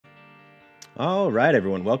All right,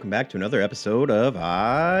 everyone, welcome back to another episode of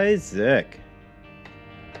Isaac.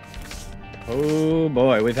 Oh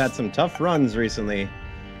boy, we've had some tough runs recently,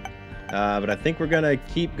 but I think we're gonna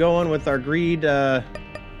keep going with our greed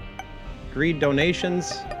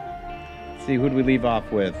donations. Let's see, who'd we leave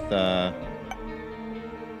off with? I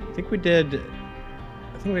think we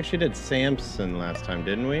actually did Samson last time,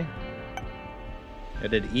 didn't we? I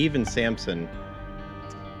did Eve and Samson.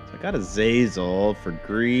 So I got Azazel for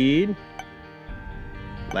greed.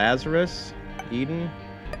 Lazarus, Eden.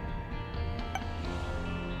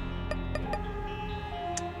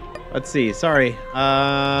 Let's see, sorry.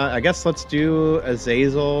 I guess let's do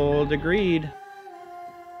Azazel to greed.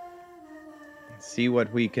 See what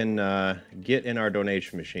we can get in our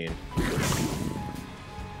donation machine.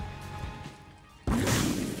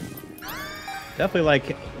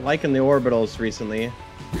 Definitely liking the orbitals recently.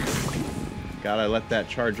 Gotta let that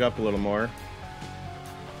charge up a little more.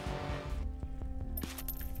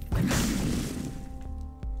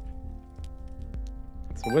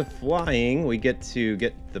 So with flying, we get to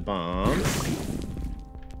get the bomb.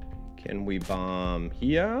 Can we bomb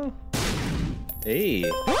here? Hey.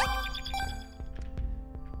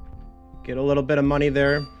 Get a little bit of money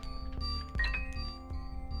there.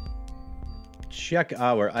 Check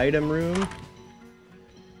our item room.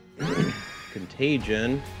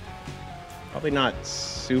 Contagion. Probably not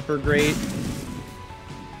super great.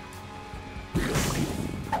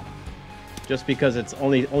 Just because it's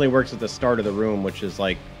only works at the start of the room, which is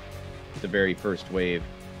like the very first wave.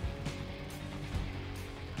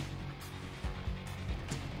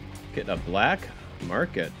 Get a black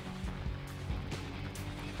market.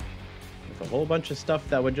 With a whole bunch of stuff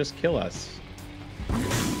that would just kill us.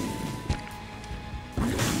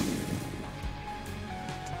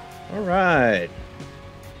 Alright.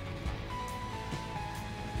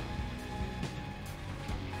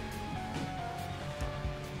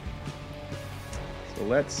 So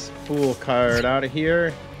let's fool card out of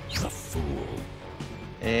here. The fool.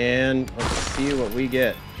 And let's see what we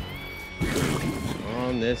get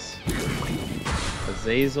on this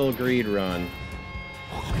Azazel greed run.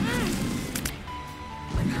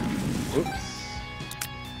 Oops.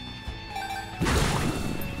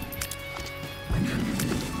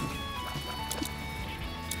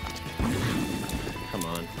 Come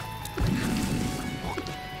on.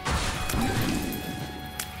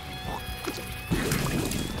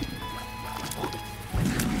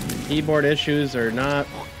 Keyboard issues are not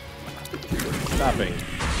stopping.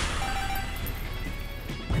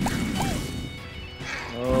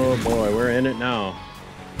 Oh boy, we're in it now.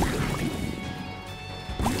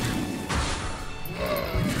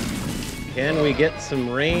 Can we get some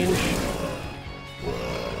range?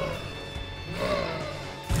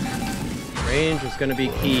 Range is going to be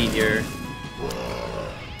key here.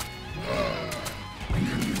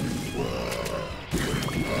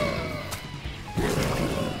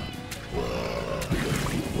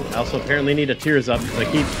 I also apparently need a tears up because I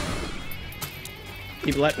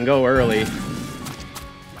keep letting go early.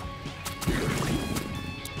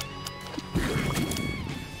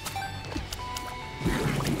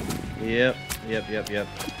 Yep.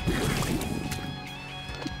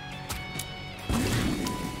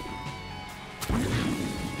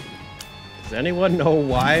 Does anyone know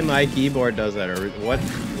why my keyboard does that, or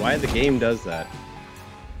why the game does that?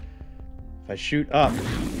 If I shoot up,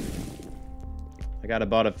 I got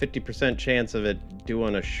about a 50% chance of it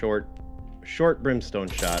doing a short brimstone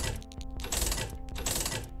shot.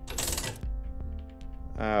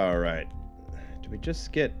 All right. Do we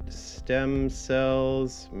just get stem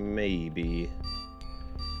cells? Maybe.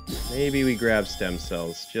 Maybe we grab stem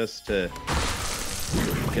cells just to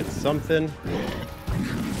get something.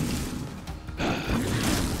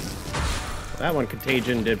 That one,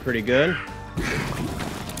 Contagion, did pretty good.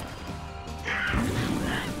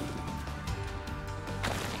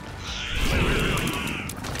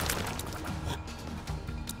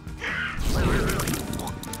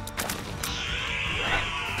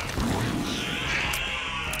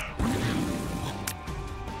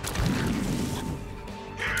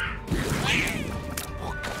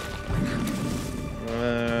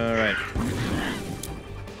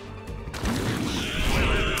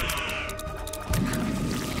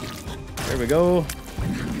 There we go.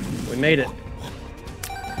 We made it.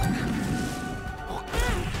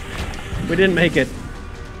 We didn't make it.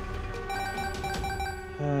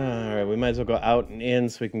 Alright, we might as well go out and in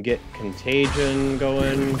so we can get Contagion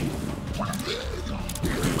going.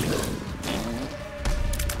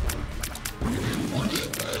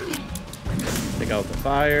 Take out the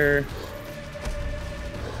fire.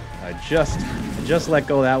 I just let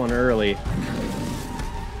go of that one early.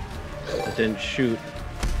 It didn't shoot.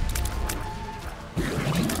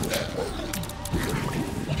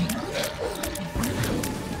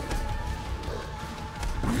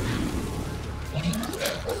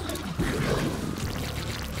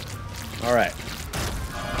 Alright.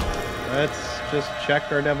 Let's just check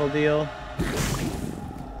our devil deal.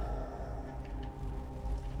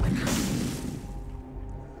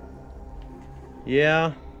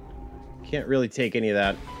 Yeah. Can't really take any of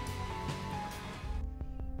that.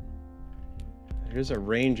 There's a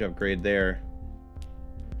range upgrade there.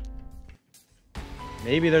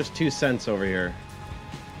 Maybe there's 2 cents over here.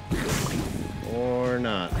 Or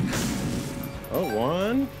not. Oh,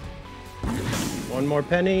 one. One more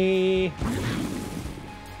penny.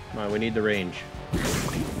 Come on, we need the range.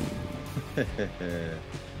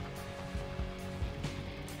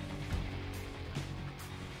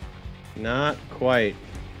 Not quite.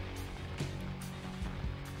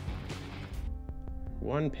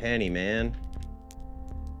 1 penny, man.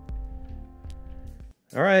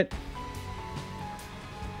 All right.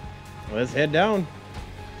 Let's head down.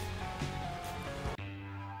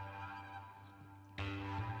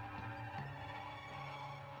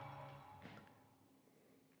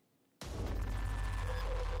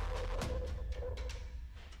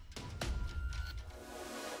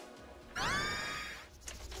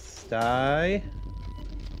 Die.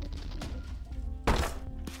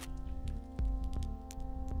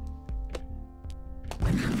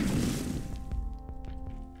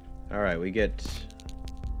 All right, we get.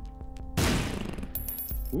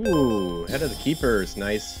 Ooh, head of the keepers,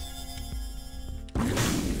 nice. All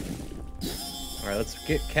right, let's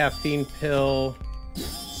get caffeine pill,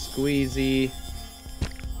 squeezy,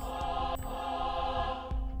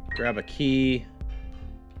 grab a key.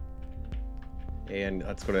 And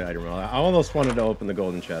let's go to the item room. I almost wanted to open the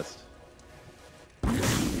golden chest.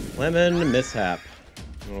 Lemon mishap.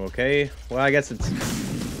 Okay. Well, I guess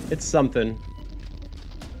it's something.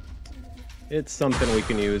 It's something we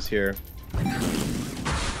can use here.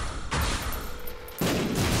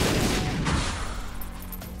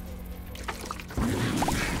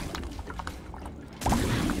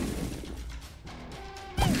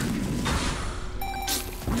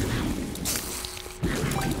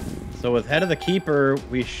 So with Head of the Keeper,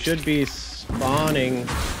 we should be spawning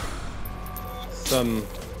some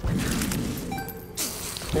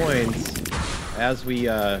coins as we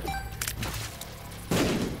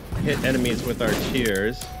hit enemies with our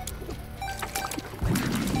tears.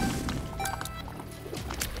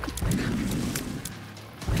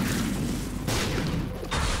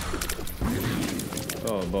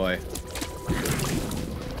 Oh boy.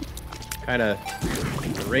 Kind of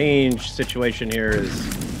the range situation here is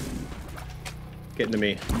getting to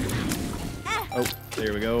me. Oh,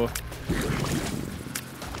 there we go.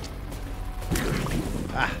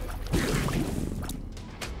 Ah.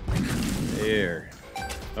 There.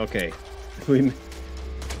 Okay. We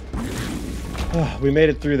made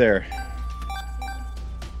it through there.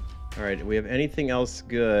 All right, do we have anything else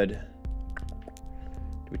good?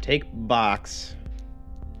 Do we take box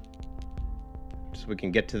so we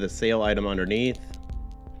can get to the sale item underneath?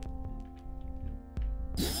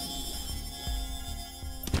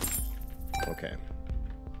 Okay.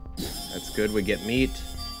 That's good. We get meat.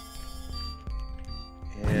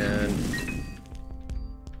 And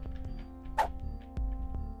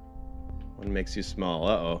one makes you small.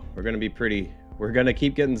 Uh-oh. We're gonna be pretty... We're gonna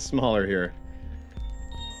keep getting smaller here.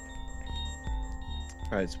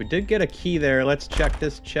 Alright, so we did get a key there. Let's check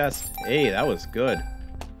this chest. Hey, that was good.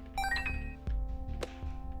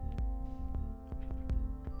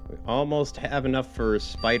 We almost have enough for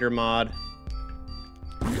spider mod.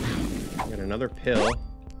 Got another pill.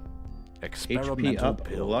 HP up,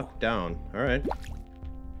 pill. Luck down. Alright.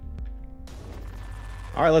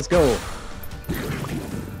 Alright, let's go.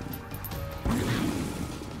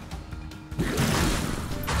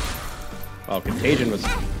 Wow, Contagion was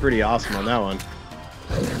pretty awesome on that one.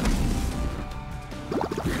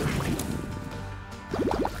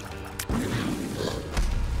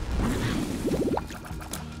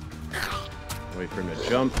 Wait for him to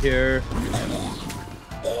jump here.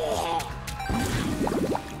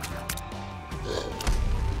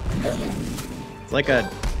 It's like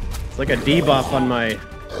a debuff on my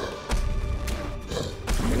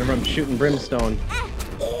whenever I'm shooting brimstone.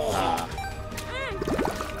 Ah.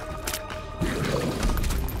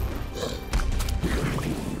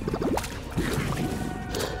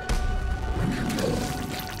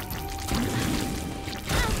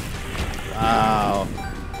 Wow.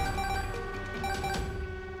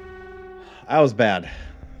 That was bad.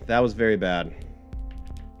 That was very bad.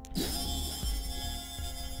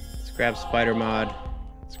 Let's grab spider mod.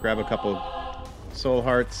 Let's grab a couple soul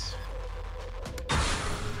hearts.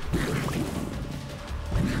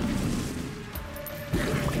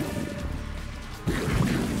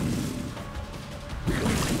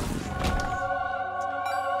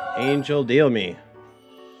 Angel, deal me.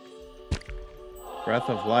 Breath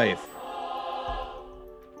of life.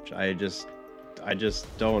 Which I just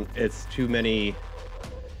don't, it's too many,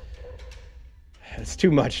 it's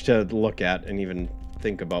too much to look at and even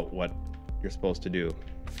think about what you're supposed to do.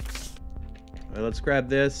 All right, let's grab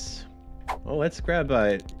this. Oh, let's grab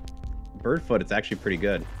Birdfoot. It's actually pretty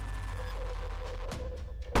good.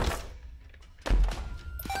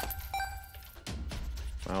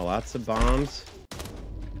 Wow, lots of bombs.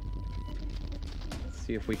 Let's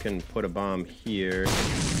see if we can put a bomb here.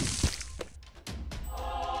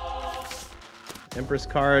 Empress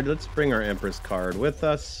card. Let's bring our Empress card with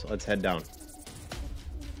us. Let's head down.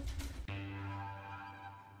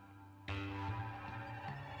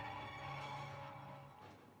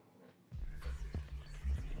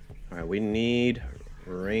 Alright, we need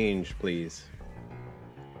range, please.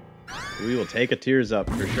 We will take a tears up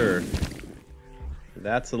for sure.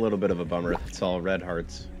 That's a little bit of a bummer. It's all red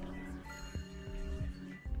hearts.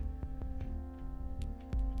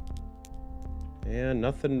 Yeah,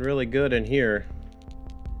 nothing really good in here.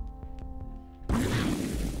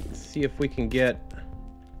 Let's see if we can get...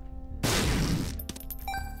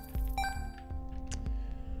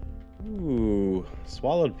 Ooh,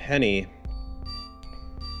 Swallowed Penny.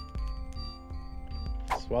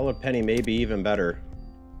 Swallowed Penny may be even better.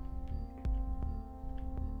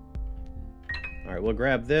 Alright, we'll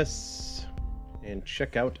grab this and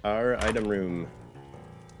check out our item room.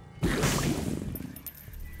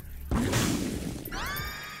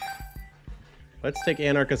 Let's take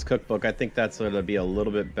Anarchist Cookbook. I think that's going to be a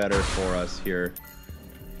little bit better for us here.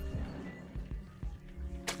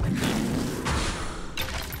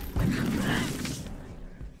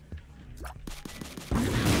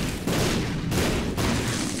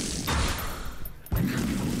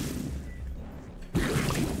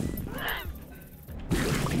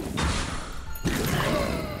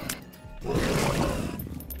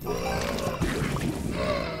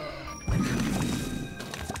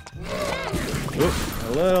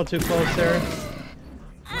 A little too close there.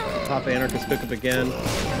 Pop Anarchist Pickup again.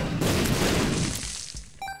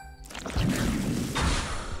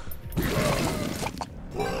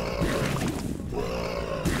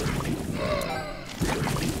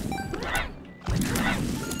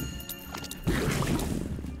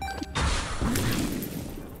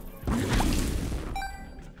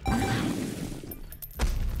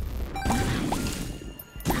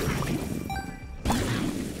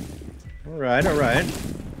 Alright, alright.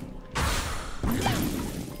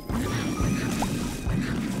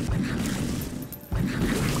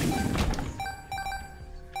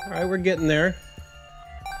 Alright, we're getting there.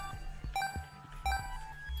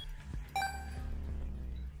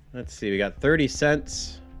 Let's see, we got 30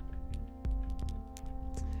 cents.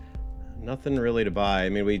 Nothing really to buy. I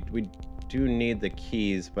mean, we do need the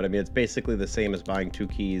keys, but I mean, it's basically the same as buying 2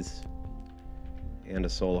 keys and a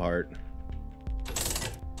soul heart.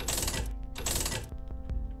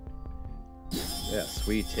 Yes,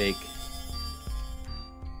 we take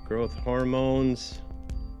growth hormones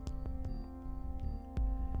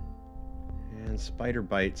and spider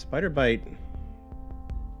bite. Spider bite,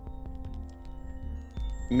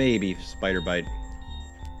 maybe spider bite.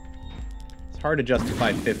 It's hard to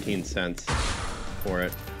justify 15 cents for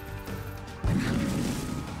it.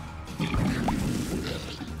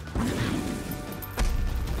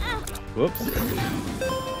 Whoops.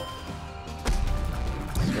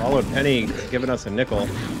 Swallowed Penny giving us a nickel.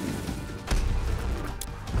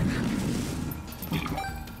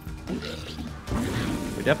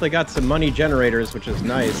 We definitely got some money generators, which is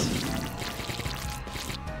nice.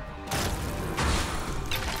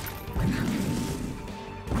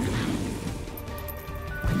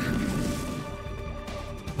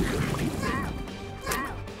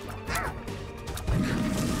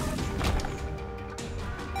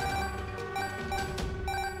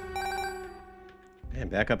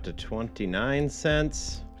 Back up to 29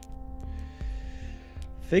 cents.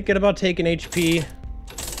 Thinking about taking HP.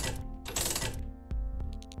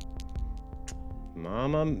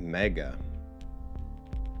 Mama Mega.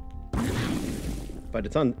 But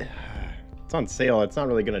it's on sale. It's not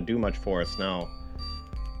really going to do much for us now.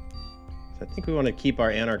 So I think we want to keep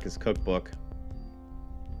our Anarchist Cookbook.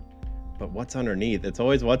 But what's underneath? It's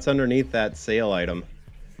always what's underneath that sale item.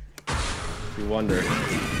 You wonder.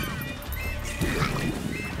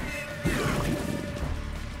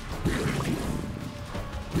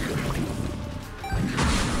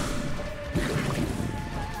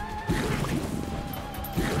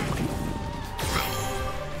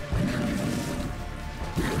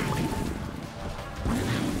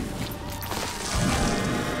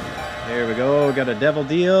 got a devil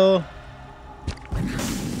deal.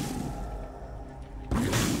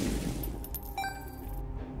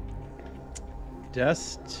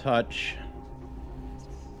 Death's Touch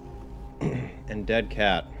and Dead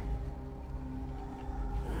Cat.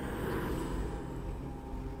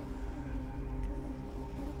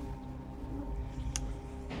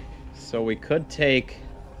 So we could take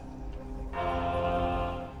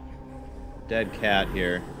Dead Cat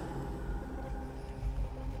here.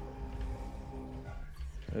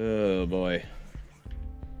 Oh boy.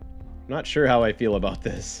 I'm not sure how I feel about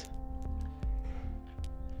this.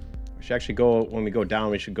 We should actually go, when we go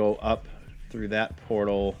down, we should go up through that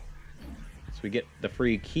portal so we get the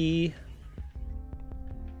free key.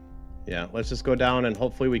 Yeah, let's just go down and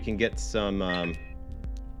hopefully we can get some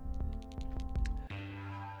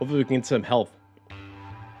hopefully we can get some health.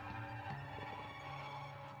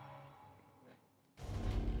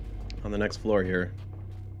 On the next floor here.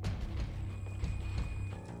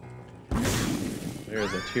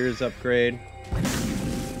 There's a Tears upgrade.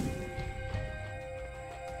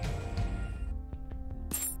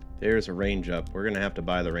 There's a range up. We're gonna have to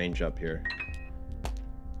buy the range up here.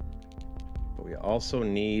 But we also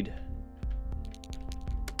need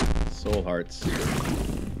soul hearts.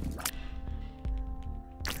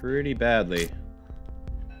 Pretty badly.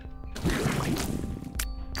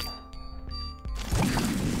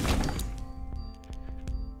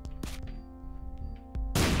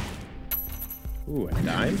 Ooh, a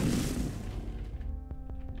dime?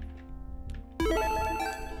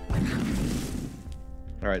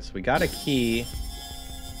 Alright, so we got a key.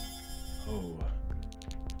 Oh.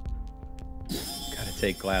 Gotta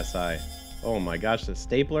take glass eye. Oh my gosh, the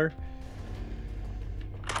stapler?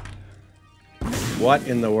 What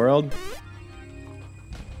in the world?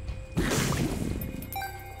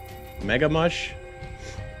 Mega Mush?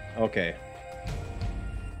 Okay.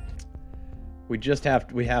 We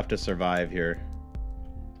have to survive here.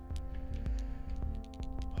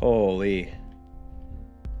 Holy.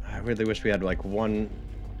 I really wish we had like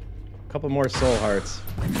couple more soul hearts.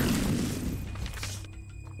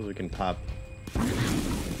 So we can pop.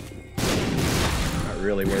 Not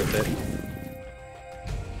really worth it.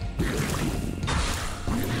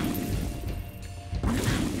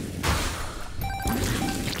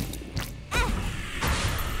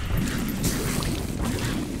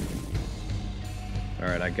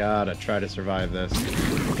 Alright, I gotta try to survive this.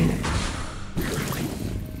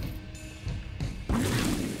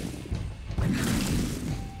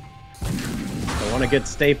 I want to get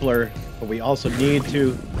stapler, but we also need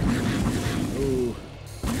to... Ooh.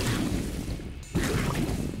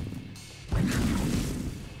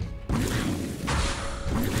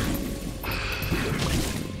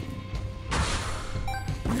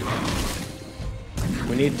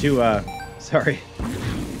 We need to, sorry.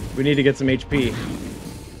 We need to get some HP.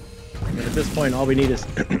 And at this point, all we need is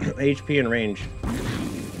HP and range.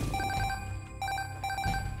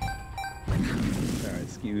 Alright,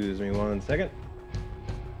 excuse me 1 second.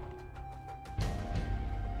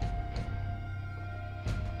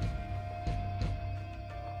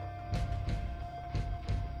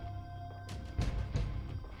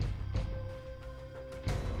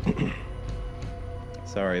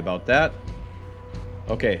 Sorry about that.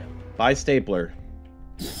 Okay, buy stapler.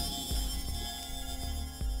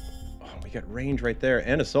 Oh, we got range right there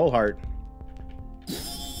and a soul heart.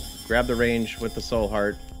 Grab the range with the soul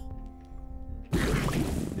heart.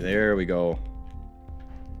 There we go.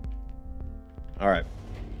 Alright.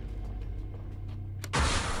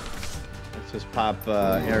 Let's just pop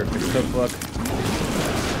Eric's cookbook.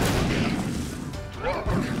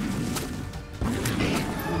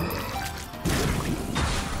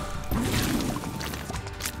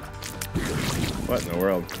 What in the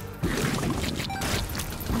world?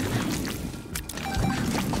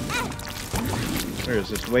 There's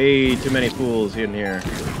just way too many fools in here.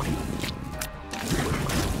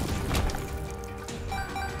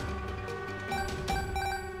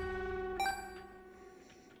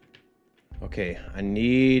 Okay, I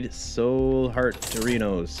need soul heart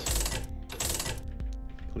Doritos.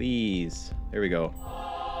 Please. There we go.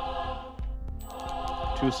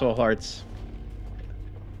 2 soul hearts.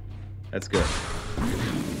 That's good.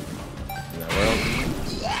 In that world.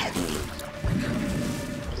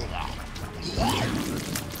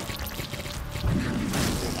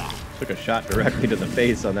 Took a shot directly to the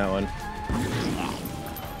face on that one.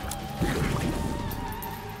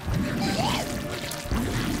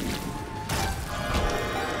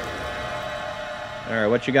 Alright,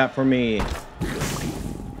 what you got for me?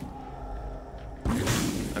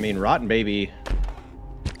 I mean, Rotten Baby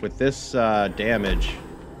with this damage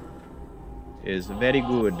is very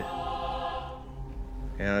good.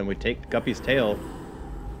 And we take Guppy's tail.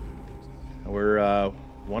 We're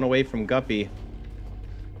one away from Guppy.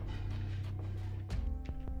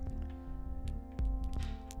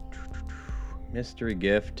 Mystery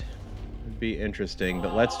gift would be interesting,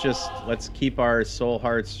 but let's keep our soul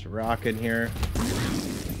hearts rocking here.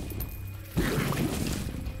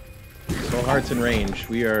 Soul hearts in range.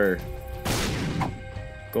 We are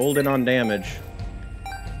golden on damage.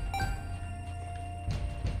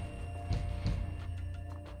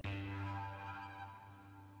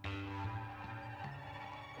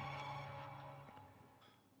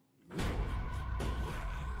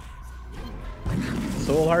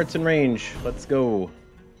 Soul hearts in range. Let's go.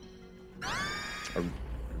 Our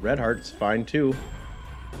red heart's fine too.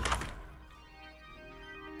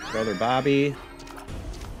 Brother Bobby.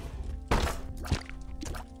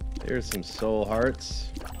 There's some soul hearts.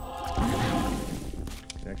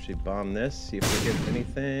 Can actually bomb this. See if we get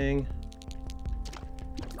anything.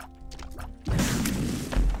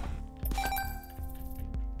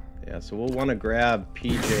 Yeah, so we'll want to grab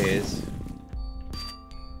PJs.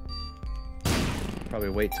 Probably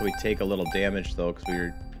wait till we take a little damage though,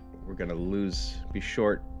 because we're gonna be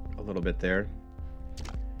short a little bit there.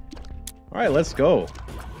 All right, let's go.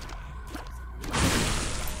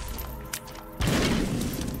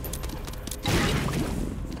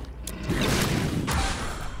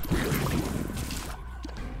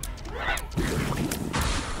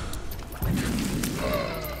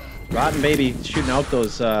 Rotten baby shooting out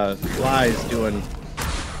those flies doing.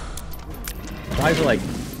 Flies are like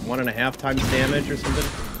 1.5 times damage or something.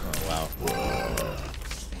 Oh wow.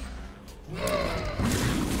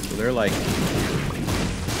 So they're like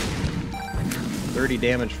 30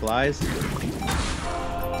 damage flies.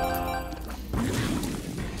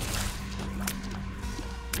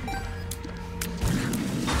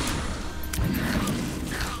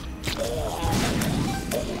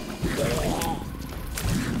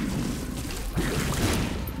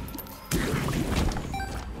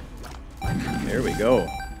 There we go.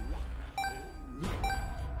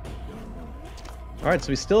 Alright, so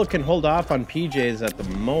we still can hold off on PJs at the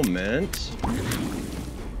moment.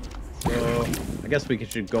 So I guess we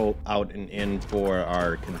should go out and in for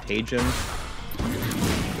our contagion.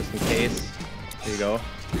 Just in case. There you go.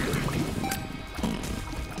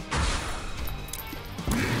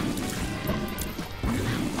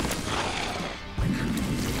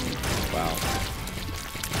 Wow.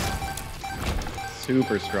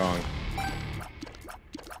 Super strong.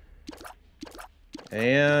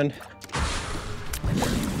 And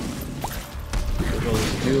we'll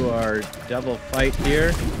just do our devil fight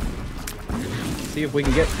here. See if we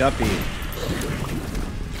can get Guppy.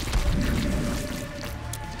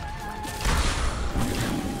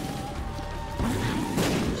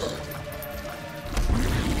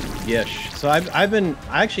 Gish. So I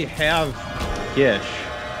actually have Gish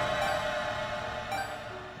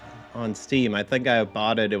on Steam. I think I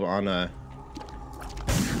bought it on a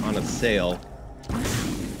sale.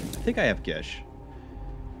 I think I have Gish.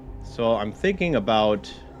 So I'm thinking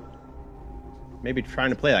about maybe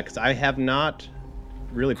trying to play that, because I have not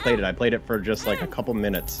really played it. I played it for just like a couple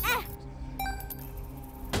minutes.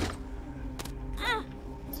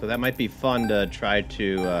 So that might be fun to try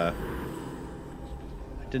to... I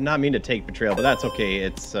did not mean to take Betrayal, but that's okay.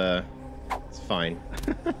 It's fine.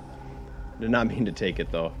 Did not mean to take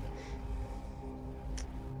it, though.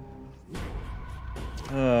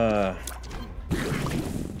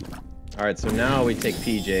 Alright, so now we take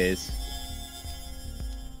PJs.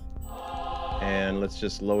 And let's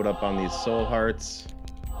just load up on these soul hearts.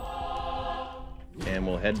 And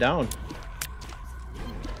we'll head down.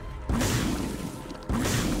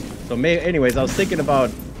 So anyways, I was thinking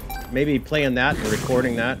about maybe playing that and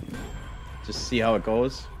recording that. Just see how it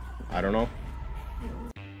goes. I don't know.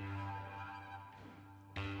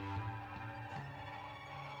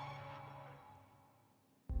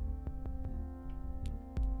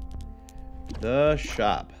 The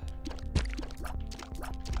shop.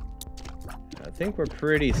 I think we're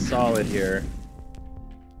pretty solid here.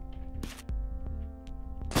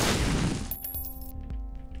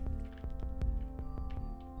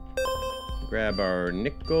 Grab our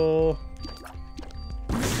nickel.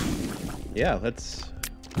 Yeah, let's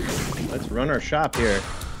run our shop here.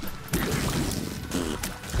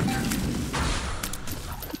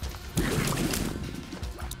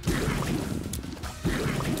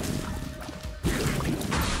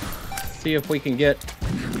 See if we can get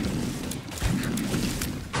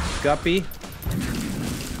Guppy.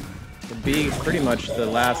 Would be pretty much the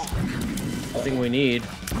last thing we need.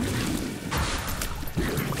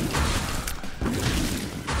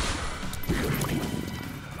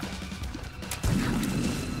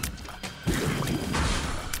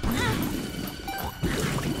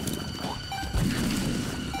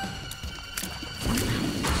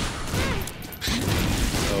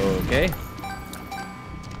 Okay.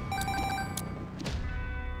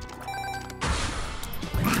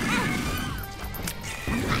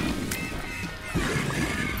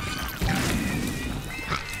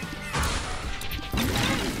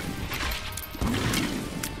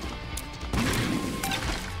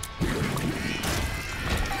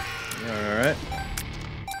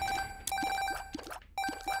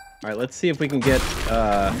 Alright, let's see if we can get,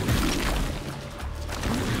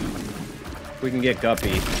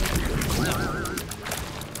 Guppy.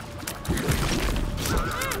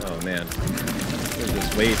 Oh, man. There's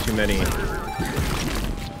just way too many...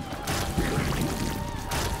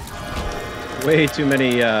 Way too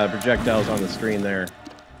many, projectiles on the screen there.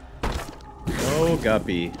 Oh,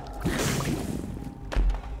 Guppy.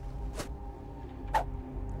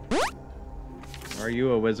 Are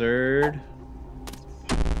you a wizard?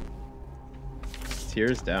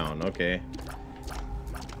 Tears down, okay.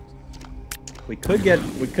 We could get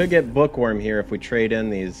Bookworm here if we trade in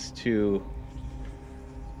these 2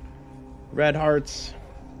 red hearts.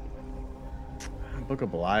 Book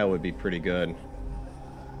of Belial would be pretty good.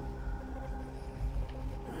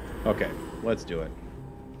 Okay, let's do it.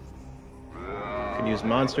 Could use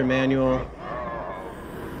Monster Manual.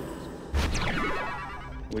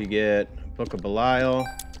 We get Book of Belial.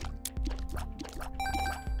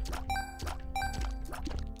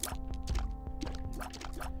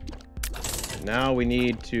 Now we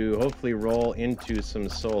need to hopefully roll into some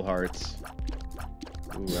soul hearts.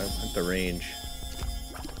 Ooh, I want the range.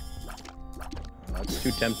 Oh, that's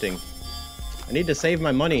too tempting. I need to save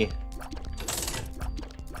my money.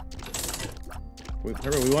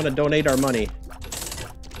 Remember, we want to donate our money.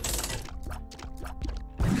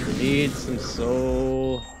 We need some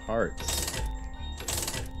soul hearts.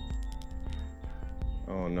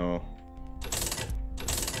 Oh no.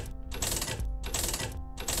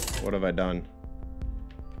 What have I done?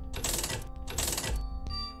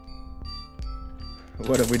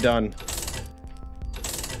 What have we done?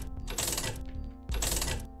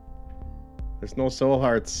 There's no soul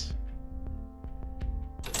hearts.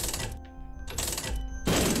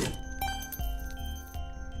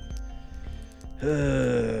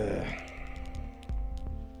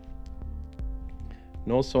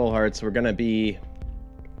 No soul hearts. We're gonna be...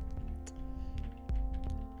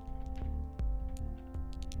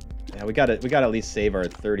 Yeah, we gotta at least save our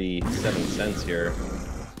 37 cents here.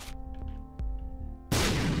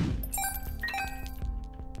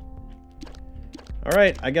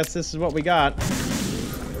 Alright, I guess this is what we got.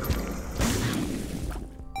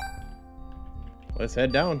 Let's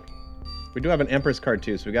head down. We do have an Empress card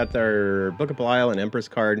too, so we got our Book of Belial and Empress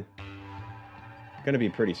card. Gonna be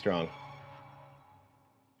pretty strong.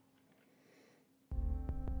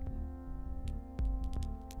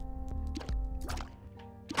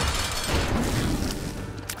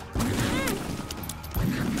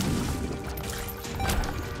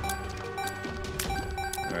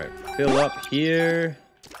 Fill up here.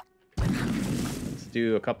 Let's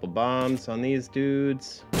do a couple bombs on these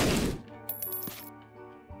dudes.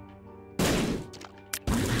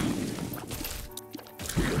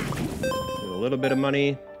 Do a little bit of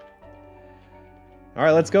money. All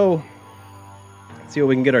right, let's go. Let's see what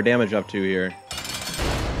we can get our damage up to here.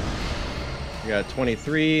 We got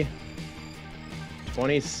 23,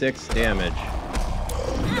 26 damage.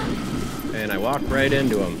 And I walked right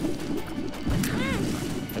into him.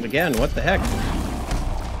 And again, what the heck?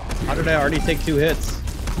 How did I already take 2 hits?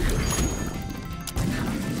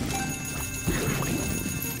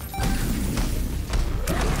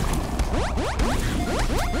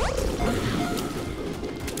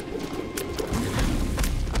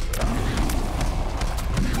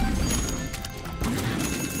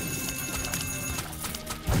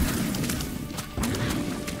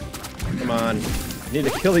 Come on. I need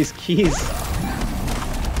to kill these keys.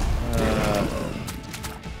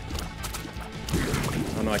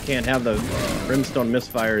 I can't have the brimstone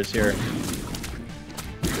misfires here.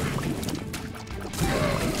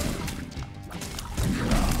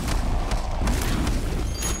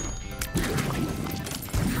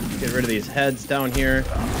 Get rid of these heads down here.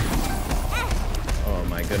 Oh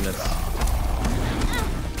my goodness.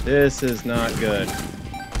 This is not good.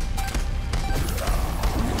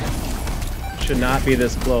 Should not be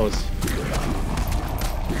this close.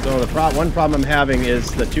 So the one problem I'm having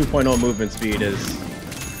is the 2.0 movement speed is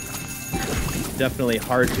definitely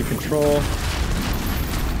hard to control.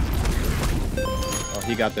 Oh,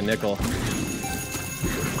 he got the nickel.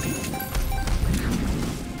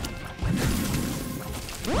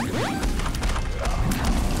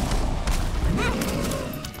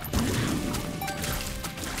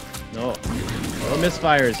 No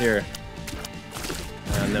misfires here.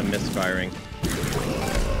 And and them misfiring.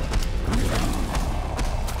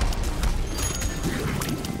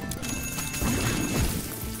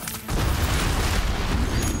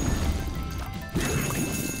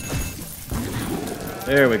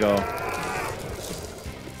 There we go.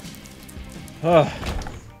 Oh.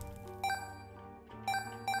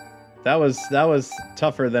 That was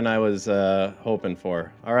tougher than I was hoping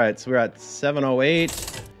for. All right, so we're at 708,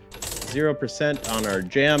 0% on our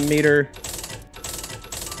jam meter.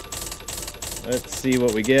 Let's see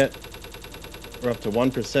what we get. We're up to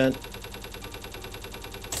 1%,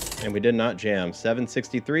 and we did not jam.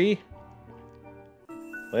 763.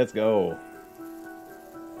 Let's go.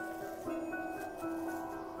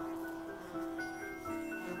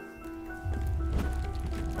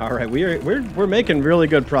 All right, we're making really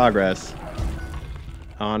good progress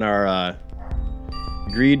on our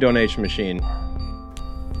greed donation machine. All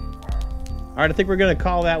right, I think we're gonna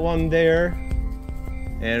call that one there,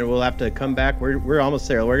 and we'll have to come back. We're almost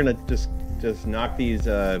there. We're gonna just knock these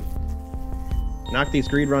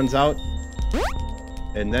greed runs out,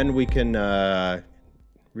 and then we can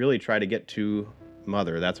really try to get to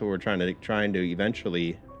Mother. That's what we're trying to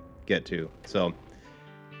eventually get to. So.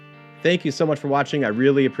 Thank you so much for watching. I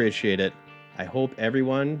really appreciate it. I hope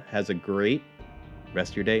everyone has a great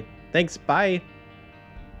rest of your day. Thanks. Bye.